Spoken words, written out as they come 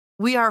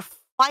we are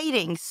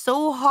fighting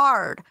so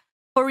hard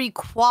for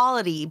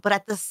equality, but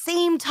at the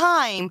same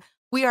time,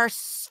 we are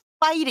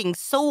fighting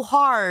so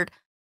hard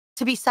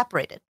to be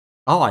separated.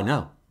 Oh, I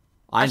know.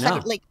 I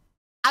know. Like,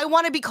 I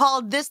want to be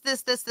called this,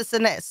 this, this, this,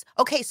 and this.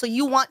 Okay, so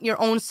you want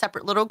your own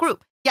separate little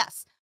group.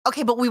 Yes.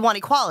 Okay, but we want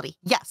equality.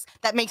 Yes.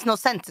 That makes no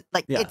sense.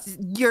 Like, Yeah. it's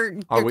you're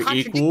Are we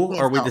contradicting equal?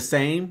 Are we yourself. the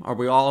same? Are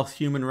we all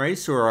human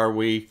race, or are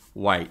we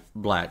white,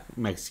 black,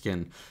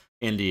 Mexican,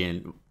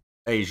 Indian,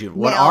 Asian?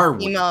 What Male, are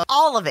we? female,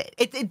 all of it.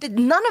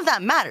 None of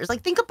that matters.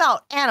 Like, think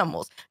about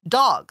animals,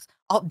 dogs.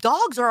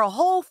 Dogs are a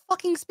whole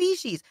fucking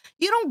species.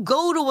 You don't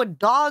go to a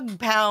dog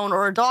pound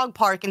or a dog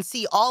park and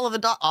see all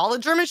the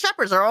German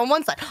Shepherds are on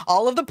one side,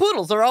 all of the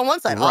poodles are on one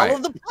side, Right. all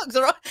of the pugs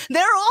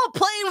they're all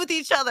playing with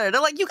each other.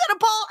 They're like, you got a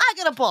paw, I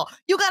got a paw.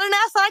 You got an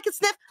ass that I can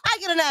sniff, I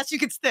got an ass you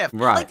can sniff.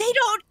 Right. Like, they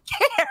don't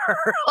care.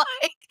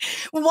 Like,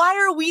 why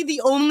are we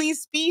the only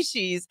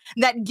species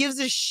that gives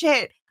a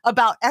shit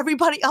about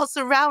everybody else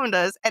around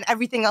us and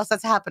everything else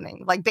that's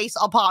happening, like based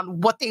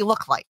upon what they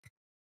look like?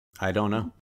 I don't know.